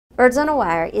Birds on a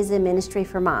Wire is a ministry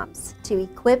for moms to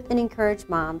equip and encourage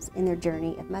moms in their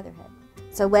journey of motherhood.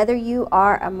 So whether you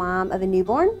are a mom of a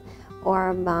newborn or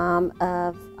a mom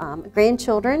of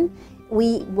grandchildren,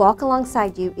 we walk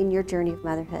alongside you in your journey of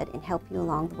motherhood and help you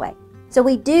along the way. So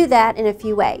we do that in a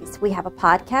few ways. We have a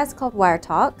podcast called Wire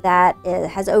Talk that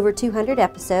has over 200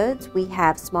 episodes. We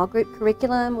have small group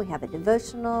curriculum, we have a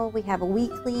devotional, we have a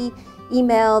weekly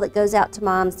email that goes out to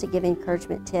moms to give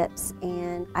encouragement tips,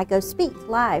 and I go speak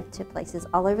live to places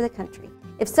all over the country.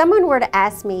 If someone were to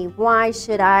ask me why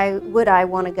would I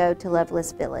want to go to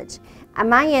Loveless Village,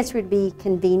 my answer would be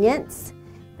convenience.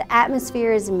 The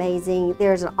atmosphere is amazing.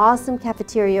 There's an awesome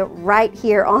cafeteria right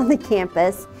here on the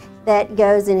campus that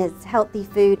goes and has healthy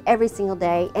food every single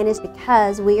day, and it's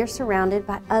because we are surrounded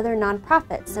by other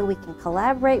nonprofits, so we can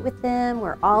collaborate with them.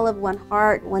 We're all of one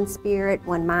heart, one spirit,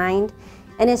 one mind,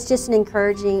 and it's just an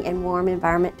encouraging and warm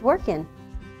environment to work in.